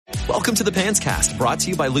Welcome to the Pants Cast, brought to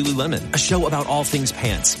you by Lululemon, a show about all things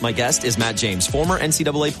pants. My guest is Matt James, former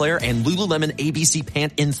NCAA player and Lululemon ABC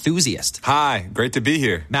pant enthusiast. Hi, great to be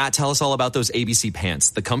here. Matt, tell us all about those ABC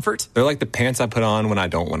pants. The comfort? They're like the pants I put on when I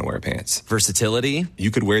don't want to wear pants. Versatility? You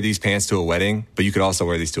could wear these pants to a wedding, but you could also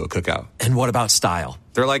wear these to a cookout. And what about style?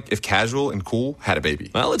 They're like if casual and cool had a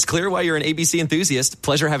baby. Well, it's clear why you're an ABC enthusiast.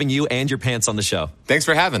 Pleasure having you and your pants on the show. Thanks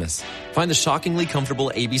for having us. Find the shockingly comfortable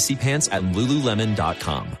ABC pants at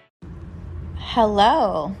Lululemon.com.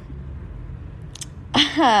 Hello.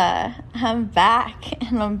 I'm back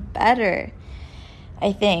and I'm better.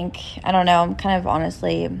 I think. I don't know. I'm kind of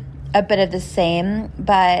honestly a bit of the same,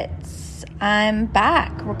 but I'm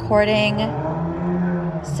back recording.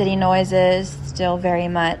 City noises still very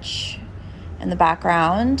much in the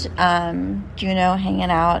background. Juno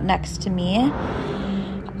hanging out next to me.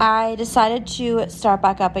 I decided to start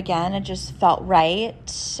back up again. It just felt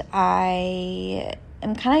right.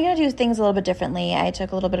 I'm kind of going to do things a little bit differently. I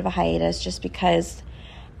took a little bit of a hiatus just because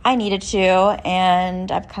I needed to,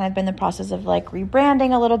 and I've kind of been in the process of like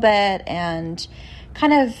rebranding a little bit and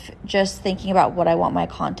kind of just thinking about what I want my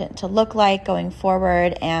content to look like going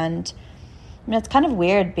forward. And I mean, it's kind of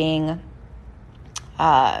weird being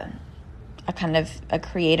a kind of a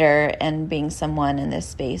creator and being someone in this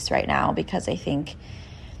space right now, because I think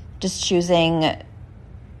just choosing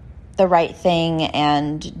the right thing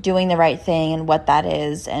and doing the right thing and what that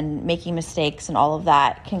is and making mistakes and all of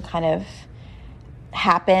that can kind of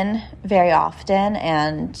happen very often,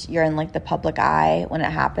 and you're in like the public eye when it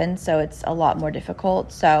happens, so it's a lot more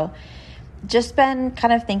difficult. So just been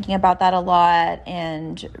kind of thinking about that a lot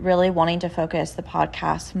and really wanting to focus the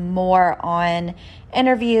podcast more on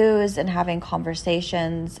interviews and having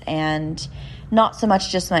conversations and not so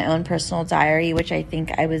much just my own personal diary, which I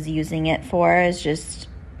think I was using it for, is just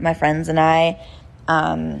my friends and I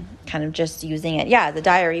kind of just using it, the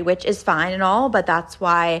diary, which is fine and all, but that's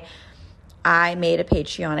why I made a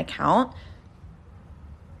Patreon account,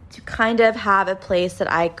 to kind of have a place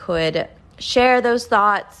that I could share those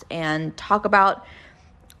thoughts and talk about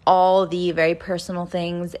all the very personal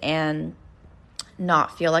things and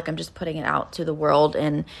not feel like I'm just putting it out to the world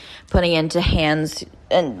and putting it into hands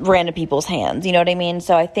and random people's hands, you know what I mean?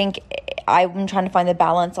 So I think I'm trying to find the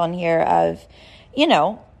balance on here of, you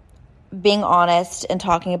know, being honest and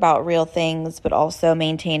talking about real things, but also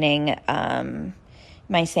maintaining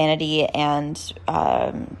my sanity and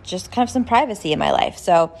just kind of some privacy in my life.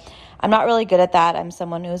 So I'm not really good at that. I'm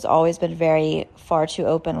someone who's always been very far too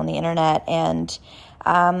open on the internet, and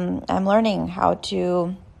I'm learning how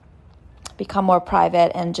to become more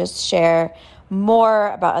private and just share more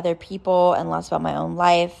about other people and less about my own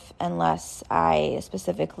life, unless I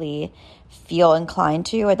specifically feel inclined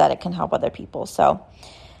to or that it can help other people. So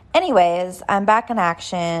anyways, I'm back in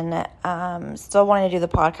action. Still wanting to do the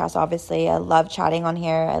podcast, obviously. I love chatting on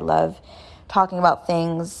here. I love talking about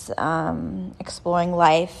things, exploring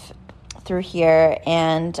life through here.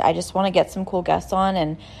 And I just want to get some cool guests on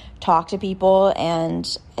and talk to people.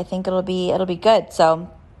 And I think it'll be good. So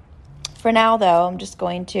for now, though, I'm just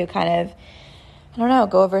going to kind of,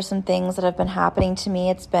 go over some things that have been happening to me.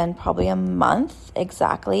 It's been probably a month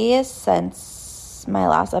exactly since my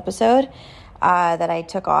last episode that I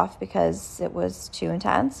took off because it was too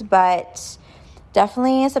intense. But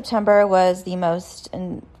definitely September was the most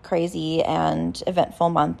crazy and eventful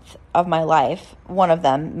month of my life. One of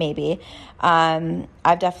them, maybe. I've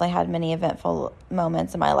definitely had many eventful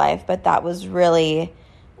moments in my life, but that was really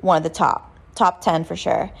one of the top 10 for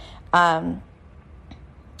sure.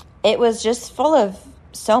 It was just full of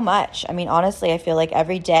so much. I mean, honestly, I feel like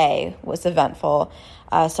every day was eventful,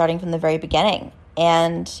 starting from the very beginning.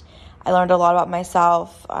 And I learned a lot about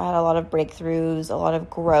myself. I had a lot of breakthroughs, a lot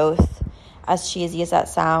of growth, as cheesy as that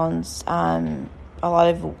sounds. A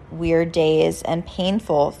lot of weird days and a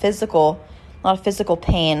lot of physical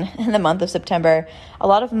pain in the month of September. A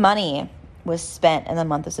lot of money was spent in the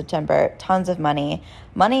month of September. Tons of money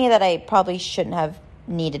that I probably shouldn't have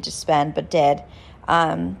needed to spend, but did.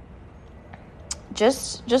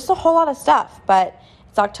 Just a whole lot of stuff. But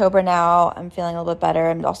it's October now. I'm feeling a little bit better.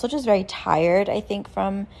 I'm also just very tired, I think,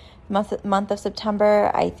 from month of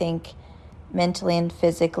September. I think mentally and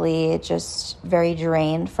physically just very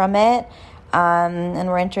drained from it. And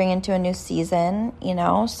we're entering into a new season,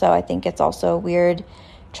 so I think it's also a weird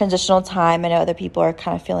transitional time. I know other people are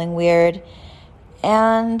kind of feeling weird,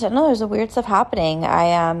 and I don't know, there's a weird stuff happening.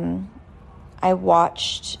 I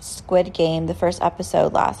watched Squid Game, the first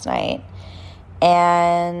episode, last night,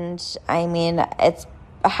 and I mean, it's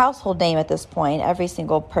a household name at this point. Every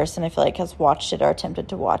single person I feel like has watched it or attempted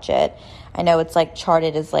to watch it. I know it's like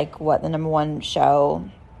charted as like the number one show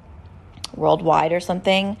worldwide or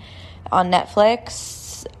something on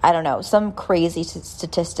Netflix. I don't know, some crazy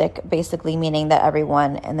statistic basically meaning that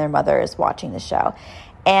everyone and their mother is watching the show.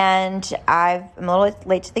 And I'm a little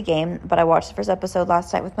late to the game, but I watched the first episode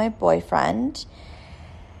last night with my boyfriend.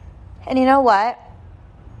 And you know what?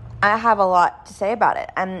 I have a lot to say about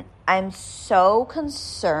it. I'm so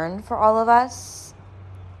concerned for all of us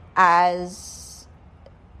as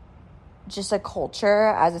just a culture,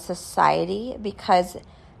 as a society, because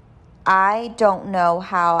I don't know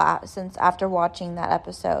how, since after watching that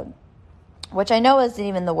episode, which I know isn't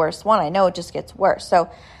even the worst one, I know it just gets worse.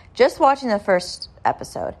 So just watching the first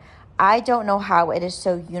episode, I don't know how it is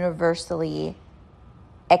so universally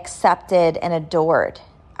accepted and adored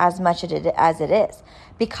as much as it is.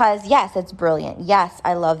 Because yes, it's brilliant. Yes,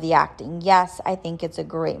 I love the acting. Yes, I think it's a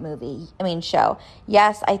great show.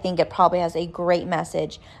 Yes, I think it probably has a great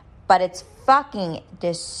message, but it's fucking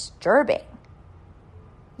disturbing.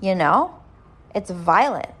 You know? It's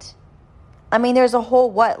violent. I mean, there's a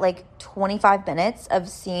whole, 25 minutes of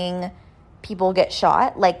seeing people get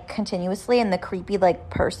shot, continuously, and the creepy,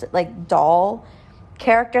 doll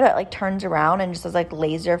character that, turns around and just has,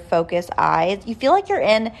 laser focused eyes. You feel like you're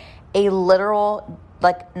in a literal,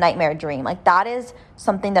 nightmare dream. That is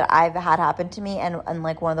something that I've had happen to me, and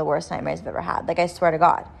one of the worst nightmares I've ever had. I swear to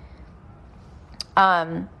God.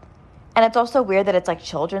 And it's also weird that it's,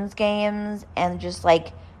 children's games and just,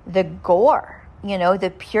 the gore,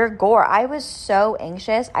 the pure gore. I was so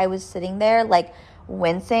anxious. I was sitting there,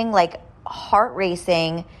 wincing, heart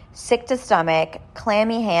racing, sick to stomach,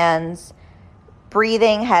 clammy hands,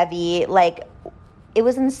 breathing heavy. It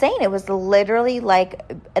was insane. It was literally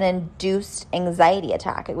an induced anxiety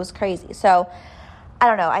attack. It was crazy. So I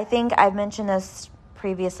don't know. I think I've mentioned this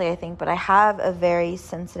previously, but I have a very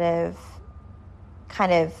sensitive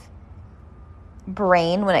kind of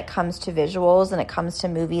brain when it comes to visuals and it comes to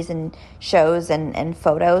movies and shows and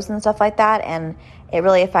photos and stuff like that. And it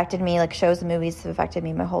really affected me. Shows and movies have affected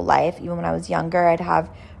me my whole life. Even when I was younger, I'd have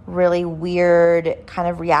really weird kind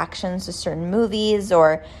of reactions to certain movies,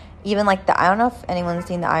 or even I don't know if anyone's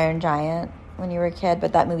seen The Iron Giant when you were a kid,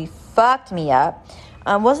 but that movie fucked me up.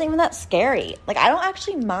 Wasn't even that scary. I don't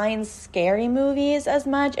actually mind scary movies as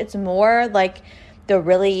much. It's more the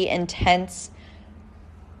really intense,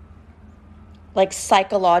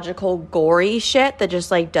 psychological, gory shit that just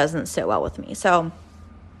doesn't sit well with me. So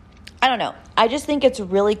I don't know. I just think it's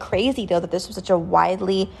really crazy though that this was such a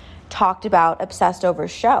widely talked about, obsessed over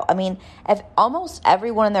show. I mean, if almost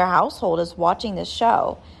everyone in their household is watching this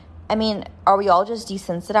show, I mean, are we all just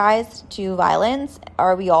desensitized to violence?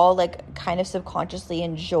 Are we all kind of subconsciously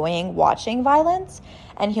enjoying watching violence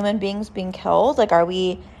and human beings being killed?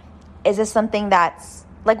 Is this something that's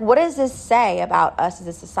what does this say about us as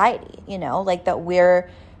a society?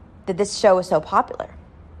 That this show is so popular.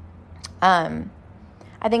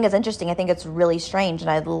 I think it's interesting. I think it's really strange. And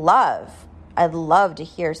I'd love to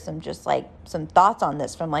hear some some thoughts on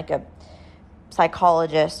this from a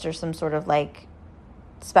psychologist or some sort of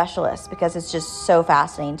specialist, because it's just so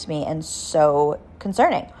fascinating to me and so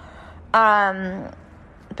concerning. But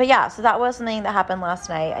yeah, so that was something that happened last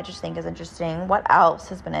night. I just think is interesting. What else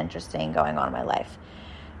has been interesting going on in my life?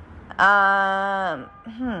 Oh,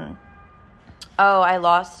 I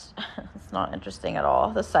lost, it's not interesting at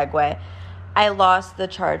all, the segue. I lost the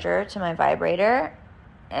charger to my vibrator,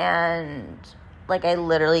 and I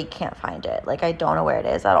literally can't find it. I don't know where it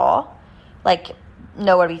is at all.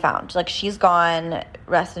 Nowhere to be found. She's gone,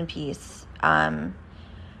 rest in peace. And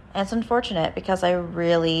it's unfortunate because I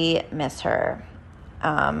really miss her.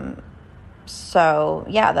 So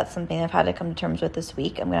yeah, that's something I've had to come to terms with this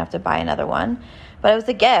week. I'm gonna have to buy another one, but it was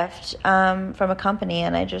a gift from a company,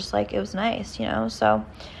 and I just it was nice, so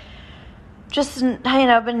just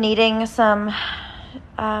been needing some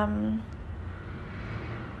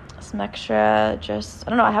extra, I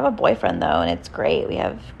don't know, I have a boyfriend though, and it's great. We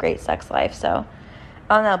have great sex life, so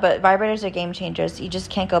I don't know, but vibrators are game changers. You just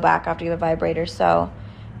can't go back after you have a vibrator. So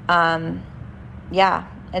yeah,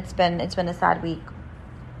 it's been a sad week.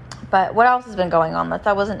 But what else has been going on?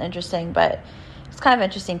 That wasn't interesting, but it's kind of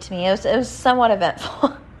interesting to me. It was somewhat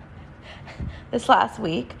eventful this last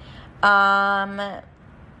week. I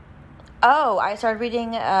started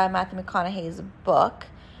reading Matthew McConaughey's book,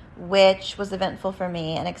 which was eventful for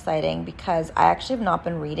me and exciting because I actually have not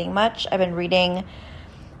been reading much. I've been reading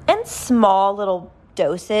in small little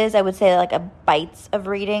doses. I would say a bites of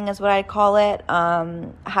reading is what I'd call it. I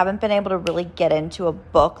haven't been able to really get into a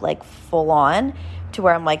book full on to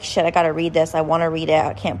where I'm shit, I gotta read this. I want to read it.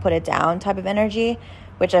 I can't put it down type of energy,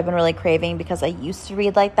 which I've been really craving because I used to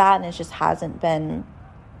read like that and it just hasn't been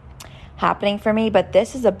happening for me. But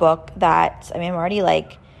this is a book that, I'm already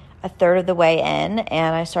a third of the way in,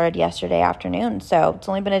 and I started yesterday afternoon. So it's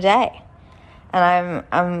only been a day, and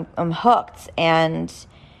I'm hooked. And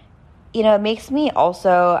you know, it makes me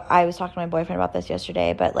also, I was talking to my boyfriend about this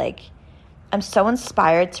yesterday, but like, I'm so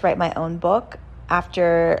inspired to write my own book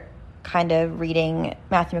after kind of reading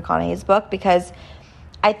Matthew McConaughey's book, because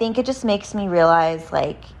I think it just makes me realize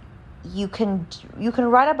like you can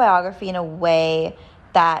write a biography in a way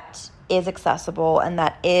that is accessible and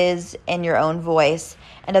that is in your own voice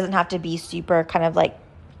and doesn't have to be super kind of like,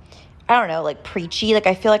 I don't know, like preachy. Like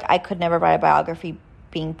I feel like I could never write a biography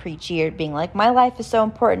being preachy or being like, my life is so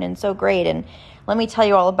important and so great and let me tell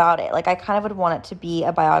you all about it. Like I kind of would want it to be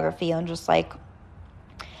a biography on just like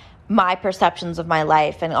my perceptions of my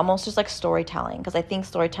life and almost just like storytelling, because I think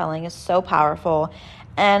storytelling is so powerful.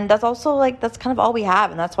 And that's also like, that's kind of all we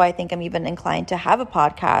have. And that's why I think I'm even inclined to have a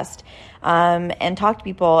podcast and talk to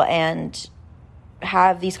people and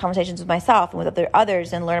have these conversations with myself and with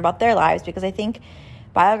others and learn about their lives, because I think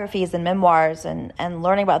biographies and memoirs and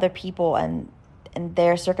learning about other people and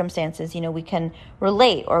their circumstances, you know, we can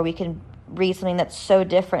relate, or we can read something that's so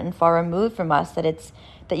different and far removed from us that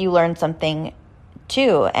you learn something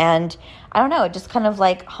too. And I don't know, it just kind of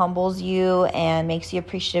like humbles you and makes you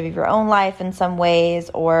appreciative of your own life in some ways,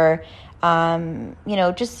 or you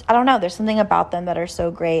know, just, I don't know, there's something about them that are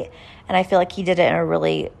so great, and I feel like he did it in a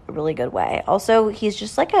really, really good way. Also, he's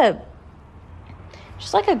just like a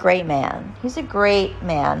great man. He's a great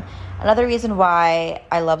man. Another reason why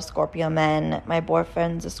I love Scorpio men, my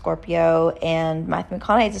boyfriend's a Scorpio and Matthew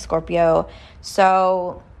McConaughey's a Scorpio,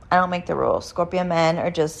 so I don't make the rules. Scorpio men are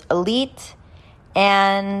just elite,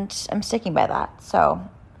 and I'm sticking by that. So,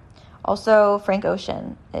 also Frank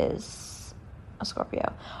Ocean is a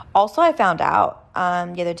Scorpio. Also, I found out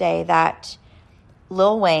the other day that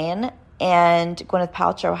Lil Wayne and Gwyneth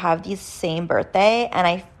Paltrow have the same birthday, and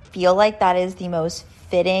I feel like that is the most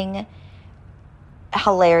fitting,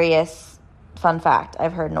 hilarious fun fact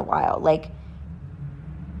I've heard in a while. Like,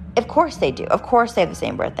 of course they do. Of course they have the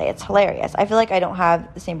same birthday. It's hilarious. I feel like I don't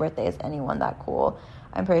have the same birthday as anyone that cool.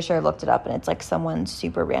 I'm pretty sure I looked it up and it's like someone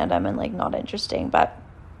super random and like not interesting. But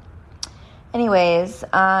anyways,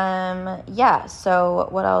 yeah, so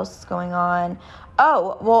what else is going on?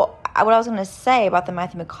 Oh, well, what I was going to say about the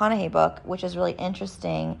Matthew McConaughey book, which is really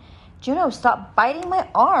interesting. Juno, stop biting my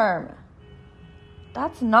arm.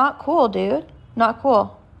 That's not cool, dude. Not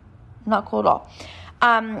cool. Not cool at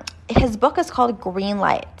all. His book is called Green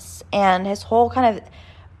Lights, and his whole kind of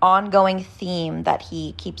ongoing theme that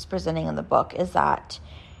he keeps presenting in the book is that,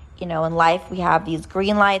 you know, in life we have these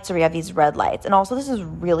green lights or we have these red lights. And also this is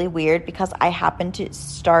really weird because I happened to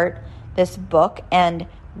start this book and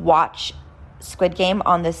watch Squid Game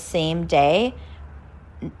on the same day,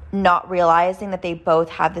 not realizing that they both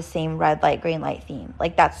have the same red light, green light theme.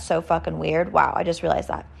 Like, that's so fucking weird. Wow, I just realized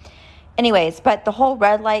that. Anyways, but the whole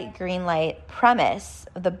red light, green light premise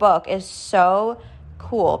of the book is so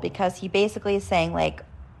cool because he basically is saying, like,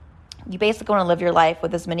 you basically want to live your life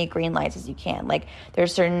with as many green lights as you can. Like,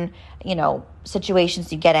 there's certain, you know,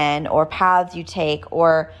 situations you get in or paths you take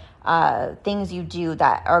or things you do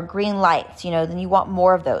that are green lights, you know, then you want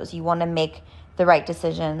more of those. You want to make the right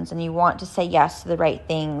decisions and you want to say yes to the right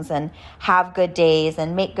things and have good days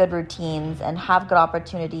and make good routines and have good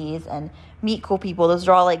opportunities and meet cool people. Those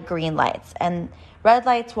are all like green lights. And red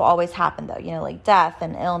lights will always happen though, you know, like death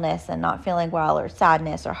and illness and not feeling well or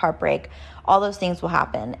sadness or heartbreak. All those things will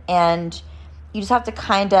happen. And you just have to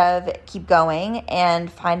kind of keep going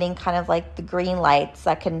and finding kind of like the green lights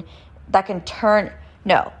that can turn,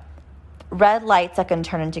 no, red lights that can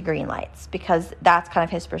turn into green lights, because that's kind of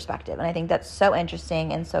his perspective. And I think that's so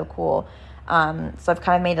interesting and so cool. So I've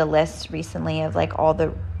kind of made a list recently of like all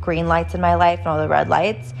the green lights in my life and all the red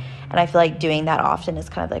lights. And I feel like doing that often is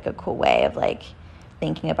kind of like a cool way of like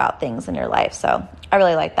thinking about things in your life. So I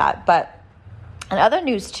really like that. But in other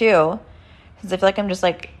news too, because I feel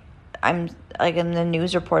like I'm like in the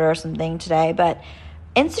news reporter or something today, but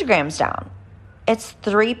Instagram's down. It's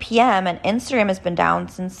 3 p.m. and Instagram has been down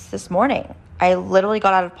since this morning. I literally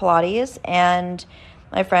got out of Pilates and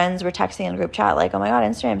my friends were texting in a group chat like, oh my God,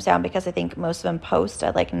 Instagram's down, because I think most of them post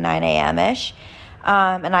at like 9 a.m.-ish.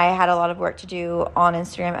 And I had a lot of work to do on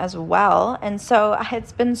Instagram as well. And so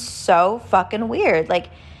it's been so fucking weird. Like,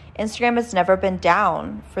 Instagram has never been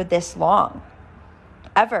down for this long.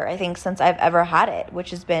 Ever, I think, since I've ever had it, which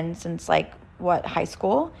has been since like, high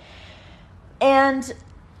school. And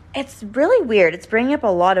it's really weird. It's bringing up a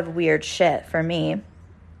lot of weird shit for me.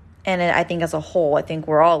 And I think as a whole, I think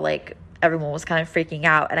we're all like, everyone was kind of freaking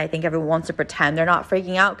out. And I think everyone wants to pretend they're not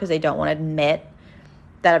freaking out because they don't want to admit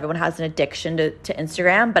that everyone has an addiction to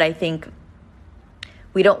Instagram. But I think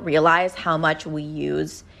we don't realize how much we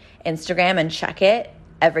use Instagram and check it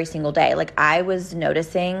every single day. Like, I was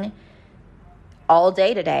noticing all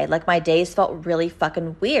day today, like, my days felt really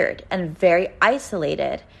fucking weird and very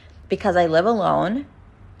isolated because I live alone.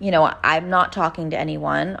 You know, I'm not talking to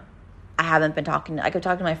anyone. I haven't been talking I could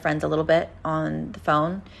talk to my friends a little bit on the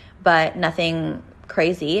phone, but nothing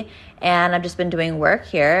crazy. And I've just been doing work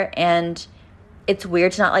here, and it's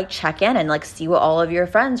weird to not like check in and like see what all of your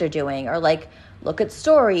friends are doing, or like look at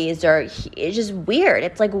stories, or it's just weird.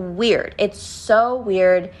 It's like weird. It's so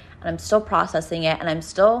weird, and I'm still processing it, and I'm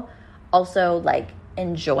still also like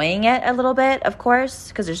enjoying it a little bit, of course,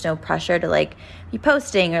 because there's no pressure to like be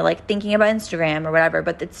posting or like thinking about Instagram or whatever,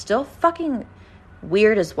 but it's still fucking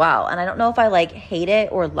weird as well. And I don't know if I like hate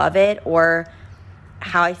it or love it or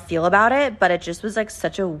how I feel about it, but it just was like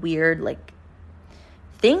such a weird like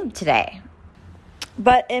thing today.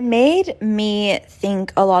 But it made me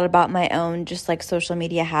think a lot about my own just like social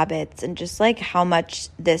media habits, and just like how much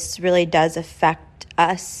this really does affect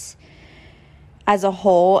us as a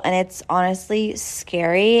whole. And it's honestly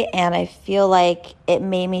scary. And I feel like it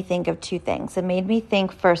made me think of two things. It made me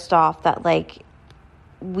think, first off, that like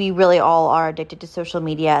we really all are addicted to social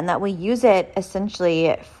media, and that we use it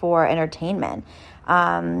essentially for entertainment.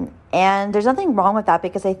 And there's nothing wrong with that,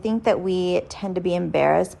 because I think that we tend to be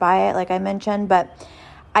embarrassed by it, like I mentioned. But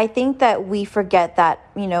I think that we forget that,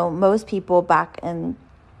 you know, most people back in,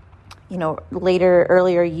 you know,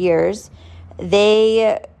 earlier years,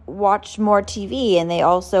 they watched more TV, and they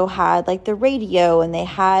also had like the radio, and they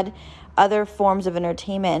had other forms of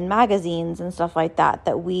entertainment and magazines and stuff like that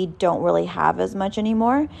that we don't really have as much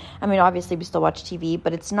anymore. I mean, obviously we still watch TV,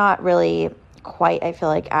 but it's not really quite, I feel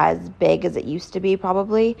like, as big as it used to be,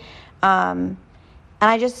 probably. And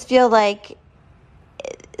I just feel like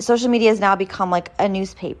social media has now become like a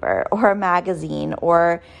newspaper or a magazine,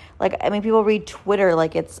 or like, I mean, people read Twitter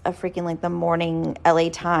like it's a freaking like the morning LA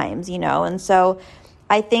Times, you know? And so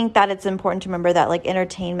I think that it's important to remember that like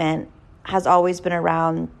entertainment has always been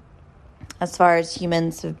around as far as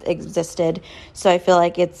humans have existed. So I feel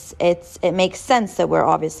like it makes sense that we're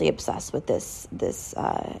obviously obsessed with this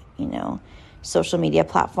you know, social media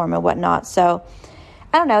platform and whatnot. So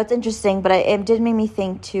I don't know, it's interesting, but it did make me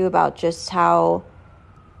think too about just how,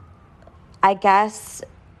 I guess,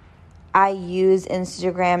 I use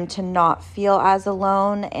Instagram to not feel as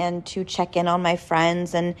alone and to check in on my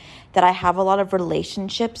friends, and that I have a lot of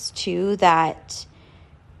relationships too that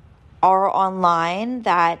are online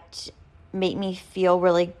that make me feel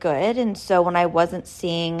really good. And so when I wasn't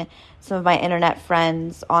seeing some of my internet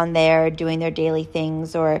friends on there doing their daily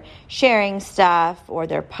things or sharing stuff or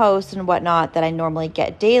their posts and whatnot that I normally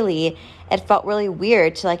get daily, it felt really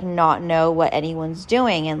weird to like not know what anyone's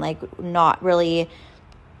doing, and like not really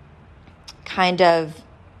kind of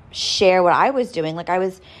share what I was doing. Like I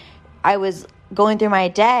was going through my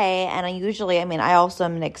day, and I also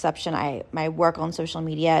am an exception. I work on social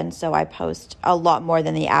media, and so I post a lot more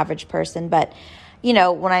than the average person. But, you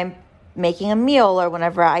know, when I'm making a meal, or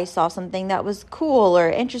whenever I saw something that was cool or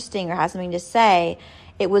interesting or has something to say,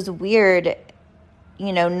 it was weird,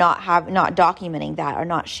 you know, not documenting that or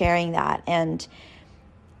not sharing that. And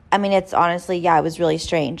I mean, it's honestly, it was really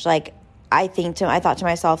strange. Like I thought to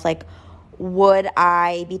myself, like, would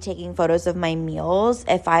I be taking photos of my meals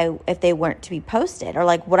if they weren't to be posted? Or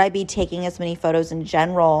like, would I be taking as many photos in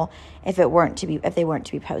general if they weren't to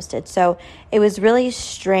be posted? So it was really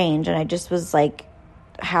strange. And I just was like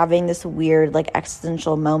having this weird, like,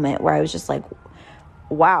 existential moment where I was just like,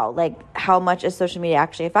 wow, like how much is social media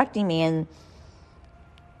actually affecting me? And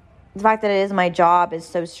the fact that it is my job is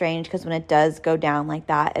so strange, because when it does go down like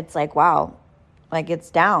that, it's like, wow, like it's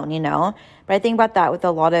down, you know? But I think about that with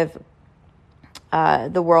a lot of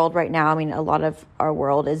the world right now. I mean, a lot of our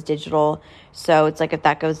world is digital. So it's like, if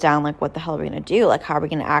that goes down, like, what the hell are we going to do? Like, how are we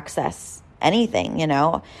going to access anything, you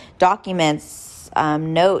know, documents,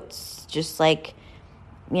 notes, just like,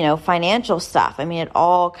 you know, financial stuff. I mean, it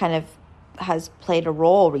all kind of has played a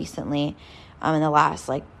role recently in the last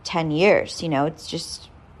like 10 years. You know, it's just,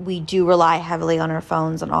 we do rely heavily on our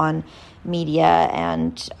phones and on media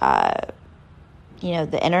and, you know,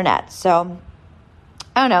 the internet. So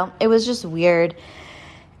I don't know. It was just weird.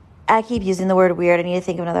 I keep using the word weird. I need to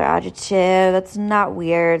think of another adjective that's not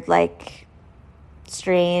weird, like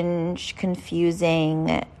strange,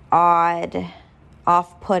 confusing, odd,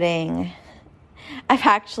 off-putting.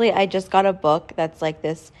 I just got a book that's like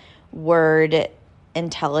this word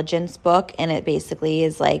intelligence book, and it basically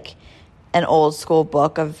is like an old school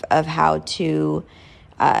book of how to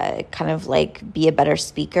kind of like be a better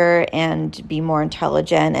speaker and be more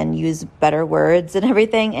intelligent and use better words and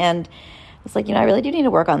everything. And was like, I really do need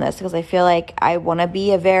to work on this because I feel like I want to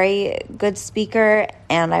be a very good speaker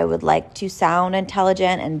and I would like to sound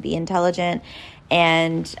intelligent and be intelligent.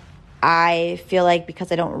 And I feel like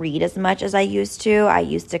because I don't read as much as I used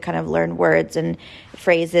to kind of learn words and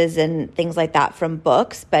phrases and things like that from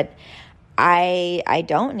books, but I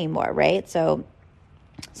don't anymore, right? So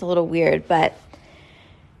it's a little weird, but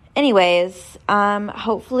anyways,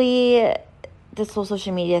 hopefully this whole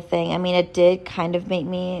social media thing, it did kind of make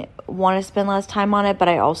me want to spend less time on it, but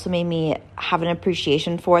it also made me have an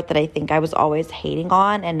appreciation for it that I think I was always hating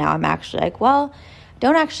on, and now I'm actually like, well,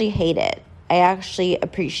 don't actually hate it. I actually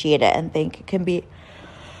appreciate it and think it can be...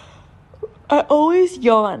 I always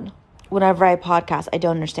yawn whenever I podcast. I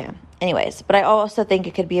don't understand. Anyways, but I also think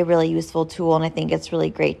it could be a really useful tool, and I think it's really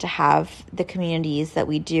great to have the communities that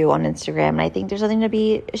we do on Instagram, and I think there's nothing to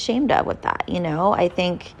be ashamed of with that, I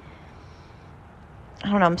think... I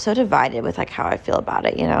don't know, I'm so divided with how I feel about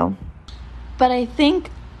it, But I think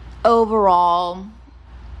overall,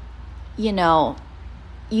 you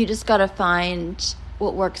just got to find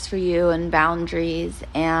what works for you and boundaries.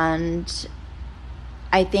 And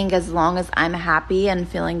I think as long as I'm happy and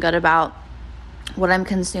feeling good about what I'm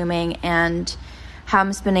consuming and how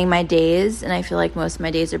I'm spending my days, and I feel like most of my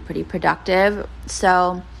days are pretty productive.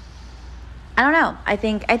 So I don't know. I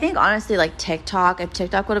think honestly, TikTok, if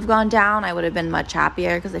TikTok would have gone down, I would have been much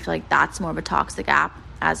happier because I feel like that's more of a toxic app,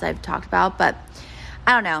 as I've talked about. But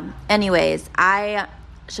I don't know. Anyways, I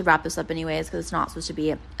should wrap this up anyways because it's not supposed to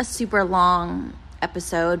be a super long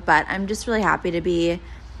episode. But I'm just really happy to be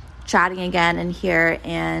chatting again in here,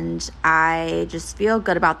 and I just feel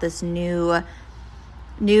good about this new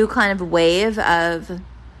kind of wave of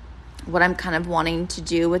what I'm kind of wanting to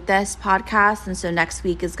do with this podcast. And so next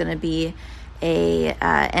week is going to be a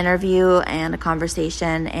interview and a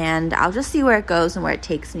conversation, and I'll just see where it goes and where it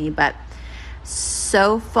takes me. But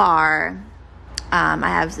so far, I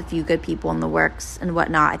have a few good people in the works and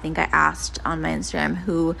whatnot. I think I asked on my Instagram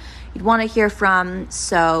who you'd want to hear from,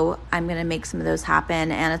 so I'm going to make some of those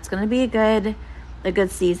happen, and it's going to be a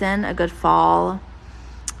good season, a good fall.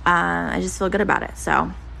 I just feel good about it.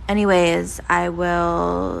 So anyways, I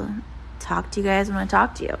will talk to you guys when I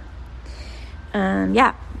talk to you.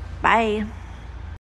 Yeah, bye.